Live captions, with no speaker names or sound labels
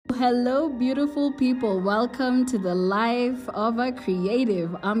Hello, beautiful people. Welcome to the Life of a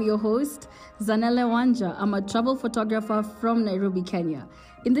Creative. I'm your host, Zanele Wanja. I'm a travel photographer from Nairobi, Kenya.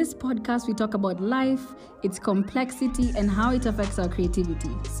 In this podcast, we talk about life, its complexity, and how it affects our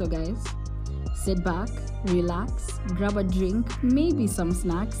creativity. So, guys, sit back, relax, grab a drink, maybe some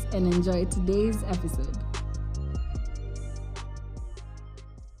snacks, and enjoy today's episode.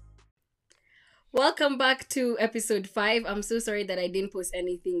 Welcome back to episode 5. I'm so sorry that I didn't post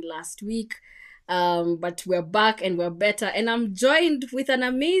anything last week. But we're back and we're better. And I'm joined with an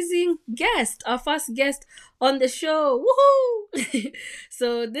amazing guest, our first guest on the show. Woohoo!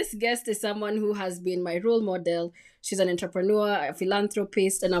 So this guest is someone who has been my role model. She's an entrepreneur, a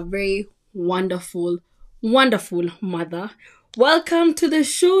philanthropist, and a very wonderful, wonderful mother. Welcome to the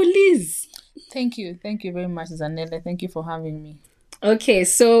show, Liz. Thank you. Thank you very much, Zanele. Thank you for having me. Okay,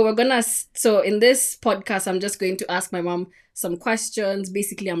 so in this podcast, I'm just going to ask my mom some questions.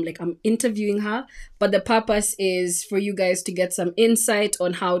 Basically, I'm interviewing her, but the purpose is for you guys to get some insight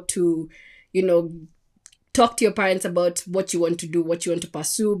on how to, talk to your parents about what you want to do, what you want to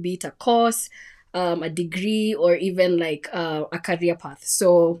pursue, be it a course, a degree, or even a career path.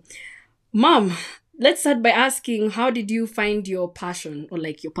 So, mom, let's start by asking, how did you find your passion or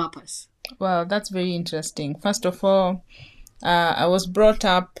your purpose? Well, that's very interesting. First of all, I was brought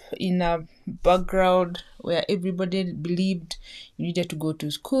up in a background where everybody believed you needed to go to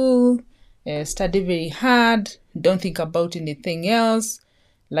school, study very hard, don't think about anything else.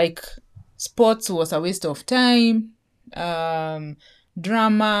 Like sports was a waste of time. Drama,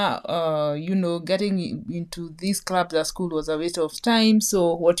 getting into these clubs at school was a waste of time.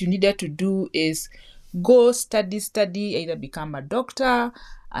 So what you needed to do is go study, either become a doctor,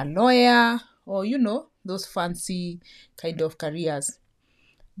 a lawyer, or those fancy kind of careers.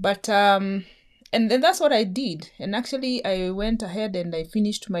 But and then that's what I did. And actually I went ahead and I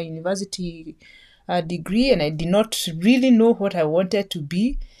finished my university degree, and I did not really know what I wanted to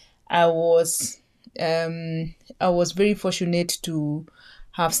be. I was very fortunate to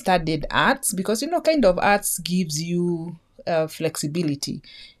have studied arts because kind of arts gives you flexibility.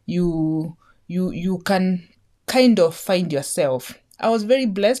 You can kind of find yourself. I was very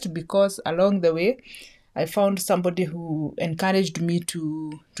blessed because along the way, I found somebody who encouraged me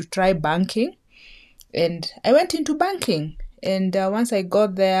to try banking. And I went into banking. And once I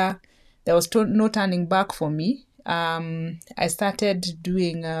got there, there was no turning back for me. I started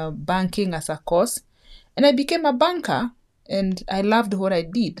doing banking as a course. And I became a banker. And I loved what I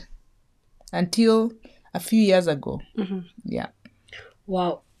did until a few years ago. Mm-hmm. Yeah.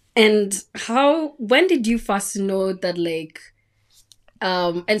 Wow. And when did you first know that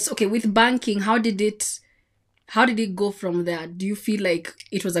with banking, how did it go from there? Do you feel like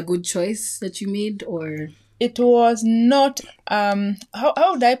it was a good choice that you made, or? It was not, how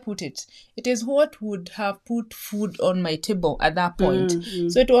would I put it? It is what would have put food on my table at that point. Mm-hmm.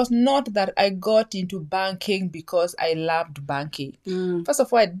 So it was not that I got into banking because I loved banking. First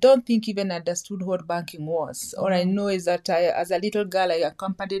of all, I don't think even I understood what banking was. All I know is that as a little girl, I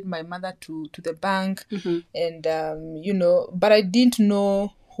accompanied my mother to the bank. Mm-hmm. And, but I didn't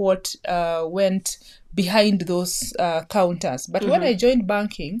know what went behind those counters. But when I joined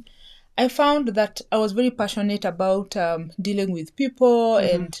banking, I found that I was very passionate about dealing with people,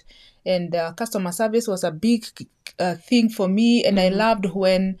 and customer service was a big thing for me, and I loved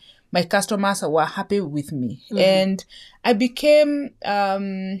when my customers were happy with me. And I became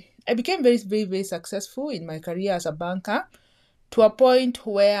very, very, very successful in my career as a banker, to a point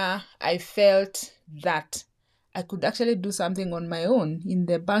where I felt that I could actually do something on my own in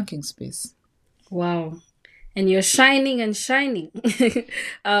the banking space. Wow. And you're shining and shining.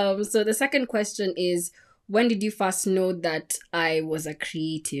 So the second question is, when did you first know that I was a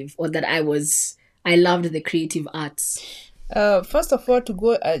creative, or that I loved the creative arts? First of all, to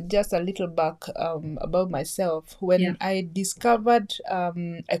go just a little back about myself, when I discovered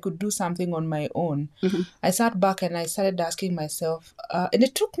I could do something on my own, I sat back and I started asking myself, and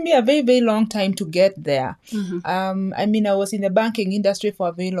it took me a very, very long time to get there. I was in the banking industry for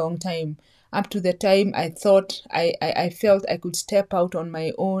a very long time, up to the time I thought I felt I could step out on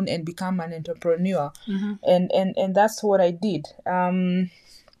my own and become an entrepreneur. And that's what I did. And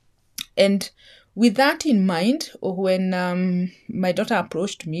with that in mind, when my daughter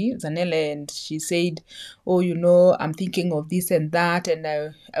approached me, Zanele, and she said, I'm thinking of this and that, and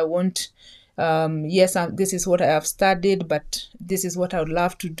I want, this is what I have studied, but this is what I would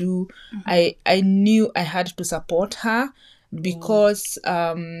love to do. I knew I had to support her because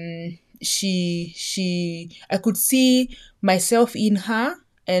I could see myself in her,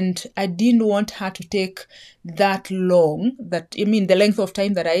 and I didn't want her to take that long, the length of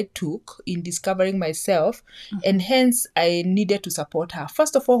time that I took in discovering myself. And hence I needed to support her.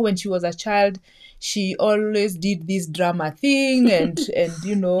 First of all, when she was a child, she always did this drama thing, and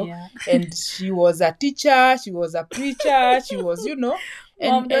Yeah. and she was a teacher, she was a preacher, she was,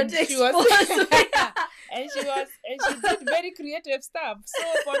 Mom, don't she was expose me. and she did very creative stuff. So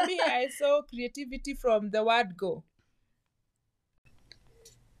for me, I saw creativity from the word go.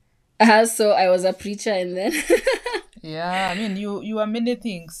 So I was a preacher, and then Yeah, I mean, you are many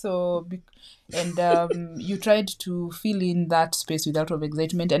things. So, you tried to fill in that space with a lot of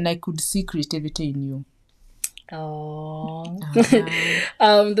excitement, and I could see creativity in you. oh.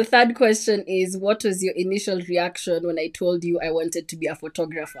 Ah. The third question is, what was your initial reaction when I told you I wanted to be a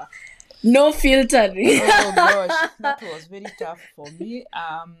photographer? No filtering. Oh gosh, that was very tough for me.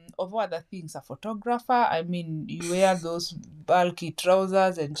 Of other things, a photographer, I mean, you wear those bulky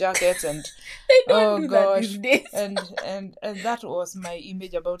trousers and jackets, and They don't oh do that gosh, these days. and that was my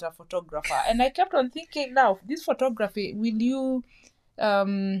image about a photographer. And I kept on thinking, now this photography, will you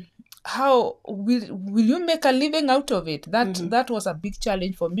how will you make a living out of it? That was a big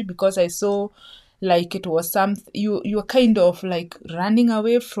challenge for me, because I saw like it was you're kind of like running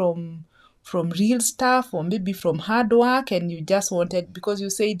away from real stuff, or maybe from hard work, and you just wanted, because you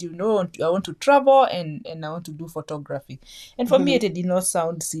said, I want to travel, and I want to do photography. And for me, it did not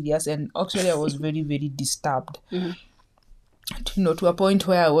sound serious, and actually I was very, very disturbed. To a point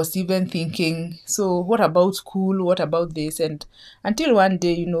where I was even thinking, so what about school? What about this? And until one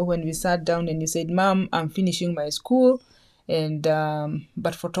day, when we sat down and you said, Mom, I'm finishing my school, and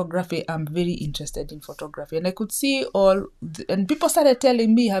but photography, I'm very interested in photography. And I could see and people started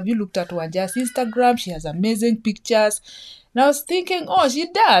telling me, have you looked at Wanja's Instagram? She has amazing pictures. And I was thinking, oh,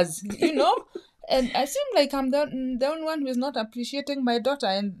 she does, And I seem like I'm the only one who is not appreciating my daughter,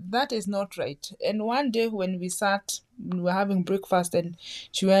 and that is not right. And one day when we were having breakfast, and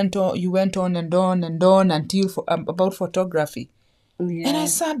you went on and on and on until about photography. Yeah. And I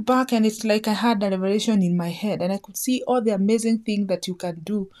sat back, and it's like I had a revelation in my head, and I could see all the amazing things that you can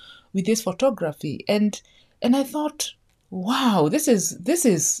do with this photography. And I thought, wow, this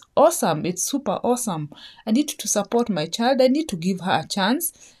is awesome. It's super awesome. I need to support my child. I need to give her a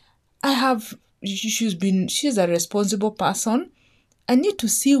chance. She's a responsible person. I need to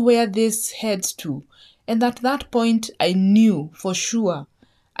see where this heads to. And at that point, I knew for sure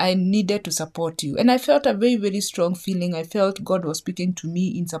I needed to support you. And I felt a very, very strong feeling. I felt God was speaking to me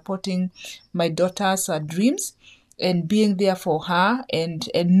in supporting my daughter's dreams, and being there for her, and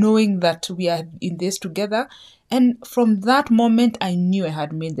knowing that we are in this together. And from that moment, I knew I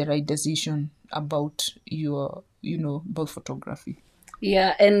had made the right decision about about photography.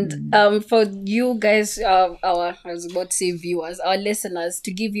 Yeah, and for you guys, I was about to say viewers, our listeners,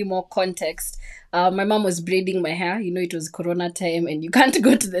 to give you more context, my mom was braiding my hair. It was Corona time, and you can't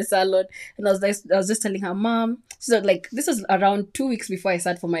go to the salon. And I was just telling her, Mom. So like this was around 2 weeks before I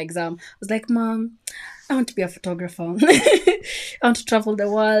sat for my exam. I was like, Mom, I want to be a photographer. I want to travel the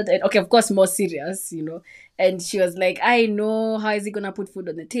world, and okay, of course, more serious, And she was like, I know, how is he gonna put food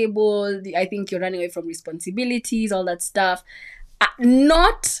on the table? I think you're running away from responsibilities, all that stuff.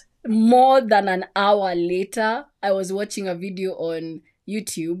 Not more than an hour later, I was watching a video on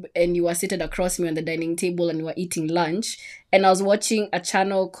YouTube, and you were seated across me on the dining table, and we were eating lunch. And I was watching a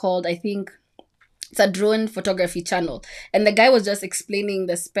channel called, I think it's a drone photography channel. And the guy was just explaining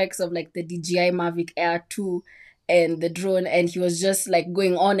the specs of like the DJI Mavic Air 2 and the drone, and he was just like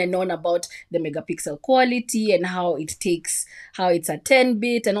going on and on about the megapixel quality and how it's a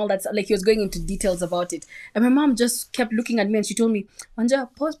 10-bit and all that. Like he was going into details about it, and my mom just kept looking at me, and she told me, Wanja,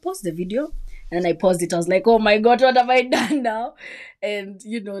 pause the video. And then I paused it. I was like, oh my God, what have I done now? And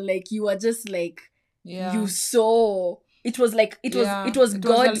like you were just like, you saw. It was like it was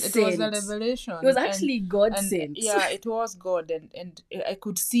God sent. It was a revelation. It was actually God sent. Yeah, it was God, and I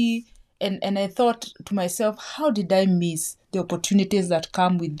could see. And I thought to myself, how did I miss the opportunities that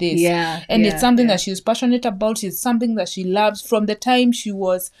come with this? Yeah. And it's something that she's passionate about. It's something that she loves from the time she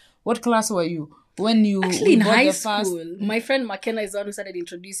was. What class were you? When you actually in high school, my friend McKenna is the one who started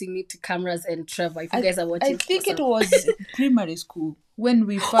introducing me to cameras and Trevor. If you guys are watching, I think it was primary school when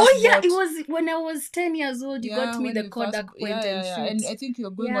we first. Oh yeah, it was when I was 10 years old. You got me the Kodak point and shoot. And I think you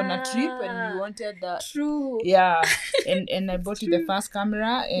were going on a trip, and you wanted that. True. Yeah, and I bought you the first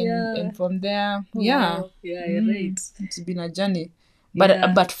camera, and from there, wow. Yeah, you're right. It's been a journey, but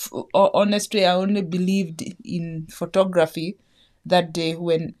honestly, I only believed in photography that day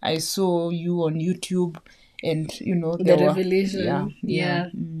when I saw you on YouTube, and the revelation. Yeah.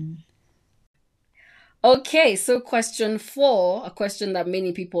 Okay, so question 4, a question that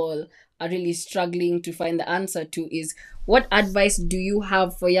many people are really struggling to find the answer to is, what advice do you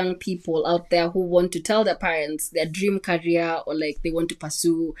have for young people out there who want to tell their parents their dream career, or like they want to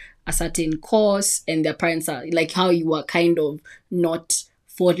pursue a certain course and their parents are like how you are kind of not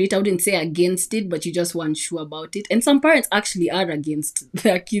for it. I wouldn't say against it, but you just weren't sure about it. And some parents actually are against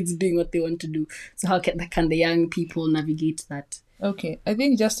their kids doing what they want to do. So how can the young people navigate that? Okay, I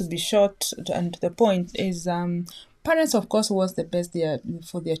think just to be short and the point is parents of course want the best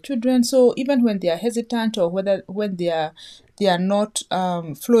for their children. So even when they are hesitant or whether when they are not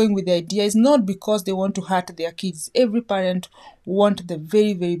flowing with the idea, it's not because they want to hurt their kids. Every parent want the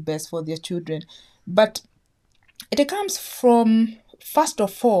very, very best for their children. But it comes from, first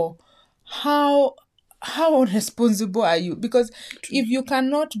of all, how responsible are you? Because if you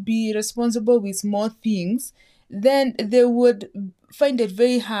cannot be responsible with small things, then they would find it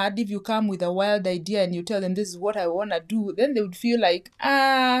very hard if you come with a wild idea and you tell them this is what I want to do. Then they would feel like,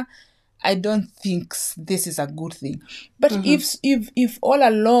 I don't think this is a good thing. But if all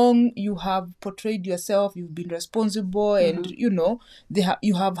along you have portrayed yourself, you've been responsible, and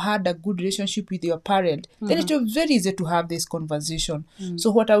you have had a good relationship with your parent, then it will be very easy to have this conversation.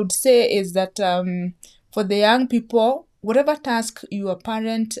 So what I would say is that for the young people, whatever task your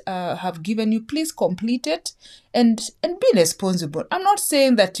parent have given you, please complete it and be responsible. I'm not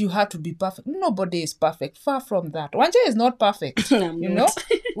saying that you have to be perfect. Nobody is perfect. Far from that. Wanja is not perfect.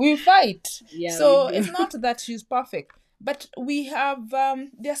 We fight. Yeah, so we do. it's not that she's perfect. But we have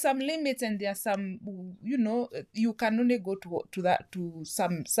there are some limits, and there are some, you can only go to that to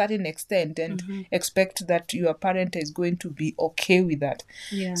some certain extent and expect that your parent is going to be okay with that.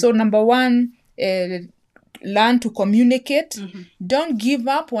 Yeah. So number one, learn to communicate. Don't give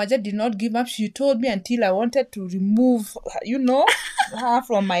up. Waja did not give up. She told me until I wanted to remove, her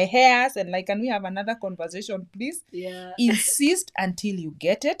from my hairs, and like, can we have another conversation, please? Yeah. Insist until you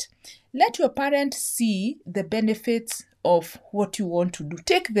get it. Let your parents see the benefits of what you want to do.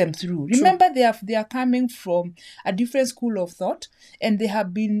 Take them through. Remember, they are coming from a different school of thought, and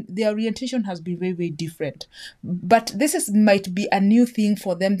their orientation has been very, very different. But this might be a new thing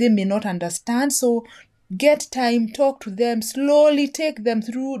for them. They may not understand. So get time, talk to them slowly, take them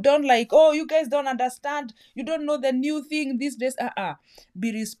through. Don't like, oh, you guys don't understand, you don't know the new thing these days.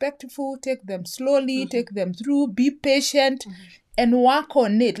 Be respectful, take them slowly, take them through, be patient, and work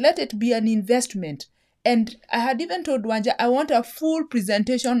on it. Let it be an investment. And I had even told Wanja, I want a full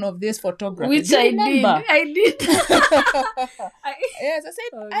presentation of this photography. Which Do you I remember? did. Yes, I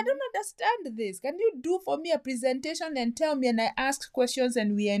said, I don't understand this. Can you do for me a presentation and tell me? And I asked questions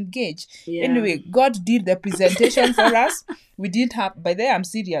and we engage. Yeah. Anyway, God did the presentation for us. We didn't have, by there I'm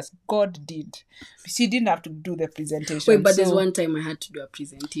serious, God did. She didn't have to do the presentation. Wait, but there's one time I had to do a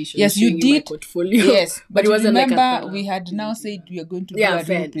presentation. Yes, you did. My portfolio. Yes, but it wasn't remember, like a we had now said we are going to do yeah, a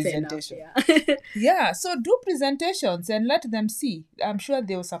real presentation. Enough, yeah. Yeah, so do presentations and let them see. I'm sure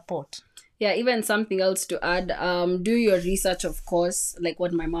they'll support. Yeah, even something else to add, do your research, of course, like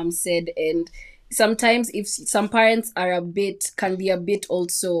what my mom said. And sometimes if some parents are can be a bit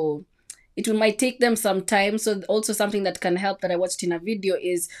also, might take them some time. So also something that can help that I watched in a video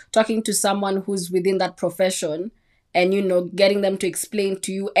is talking to someone who's within that profession, and getting them to explain to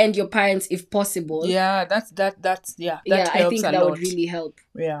you and your parents if possible. Yeah, that helps I think a that lot. would really help.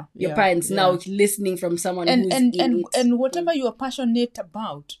 Yeah, your parents now listening from someone who's in it. And whatever you are passionate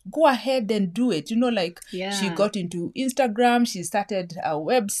about, go ahead and do it. She got into Instagram, she started a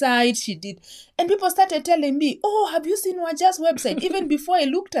website, she did, and people started telling me, oh, have you seen Waja's website? Even before I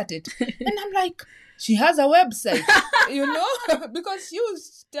looked at it. And I'm like, she has a website, because you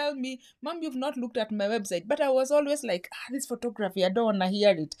tell me, Mom, you've not looked at my website. But I was always like, this photography, I don't want to hear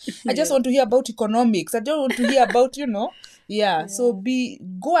it. I just want to hear about economics. I don't want to hear about, So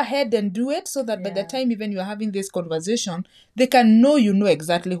go ahead and do it, so that by the time even you're having this conversation, they can know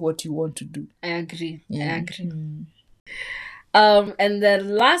exactly what you want to do. I agree. And the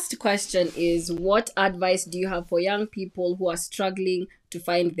last question is, what advice do you have for young people who are struggling to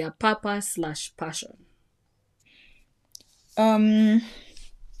find their purpose/passion?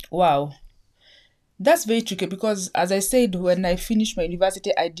 Wow. That's very tricky, because as I said, when I finished my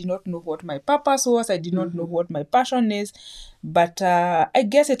university, I did not know what my purpose was. I did not know what my passion is. But I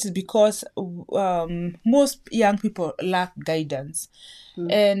guess it is because most young people lack guidance.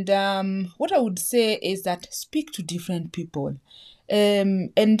 And what I would say is that speak to different people.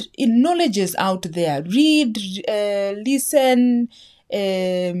 And knowledge is out there. Read, listen,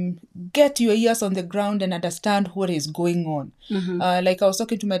 get your ears on the ground and understand what is going on. Like I was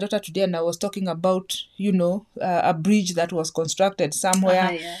talking to my daughter today, and I was talking about, a bridge that was constructed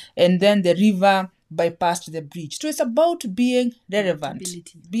somewhere, and then the river bypassed the bridge. So it's about being relevant,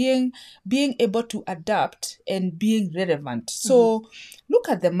 being able to adapt and being relevant. So look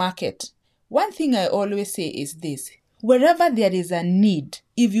at the market. One thing I always say is this: wherever there is a need,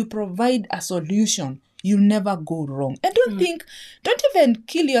 if you provide a solution, you'll never go wrong. And don't even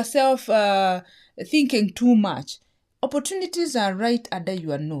kill yourself thinking too much. Opportunities are right under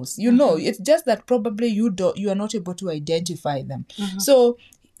your nose. It's just that probably you are not able to identify them. So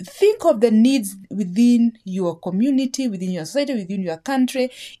think of the needs within your community, within your society, within your country.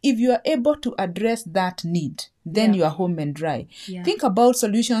 If you are able to address that need, then you are home and dry. Think about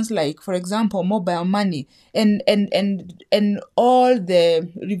solutions like, for example, mobile money and all the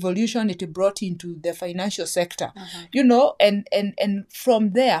revolution it brought into the financial sector. And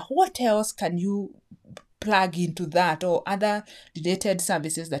from there, what else can you plug into that, or other related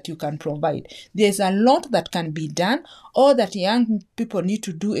services that you can provide? There's a lot that can be done. All that young people need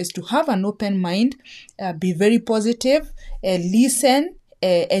to do is to have an open mind, be very positive, listen,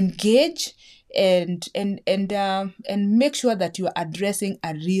 engage, and make sure that you are addressing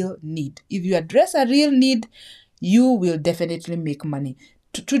a real need. If you address a real need, you will definitely make money.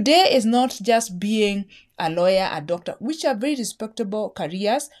 Today is not just being a lawyer, a doctor, which are very respectable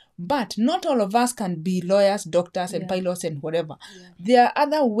careers, but not all of us can be lawyers, doctors, and pilots and whatever. There are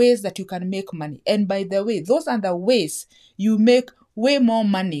other ways that you can make money. And by the way, those are the ways you make way more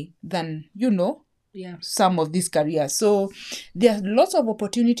money than, some of these careers. So there are lots of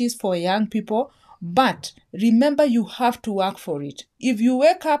opportunities for young people, but remember, you have to work for it. If you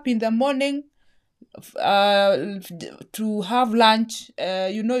wake up in the morning to have lunch,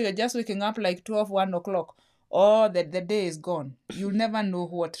 you're just waking up like 1 o'clock, or the day is gone. You'll never know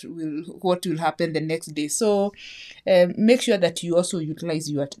what will happen the next day. So make sure that you also utilize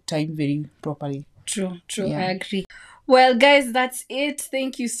your time very properly. True. I agree. Well, guys, that's it.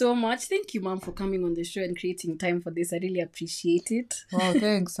 Thank you so much. Thank you, Mom, for coming on the show and creating time for this. I really appreciate it. Well,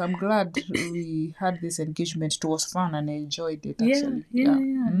 thanks. I'm glad we had this engagement. It was fun and I enjoyed it, actually.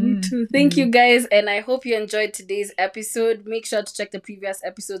 Me too. Thank you, guys. And I hope you enjoyed today's episode. Make sure to check the previous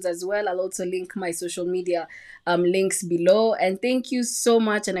episodes as well. I'll also link my social media links below. And thank you so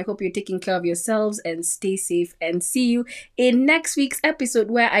much. And I hope you're taking care of yourselves and stay safe. And see you in next week's episode,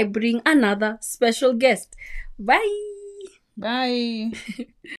 where I bring another special guest. Bye. Bye.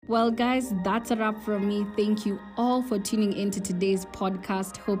 Well, guys, that's a wrap from me. Thank you all for tuning into today's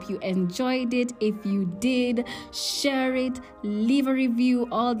podcast. Hope you enjoyed it. If you did, share it, leave a review,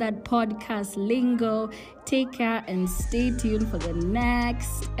 all that podcast lingo. Take care and stay tuned for the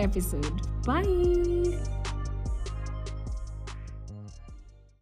next episode. Bye.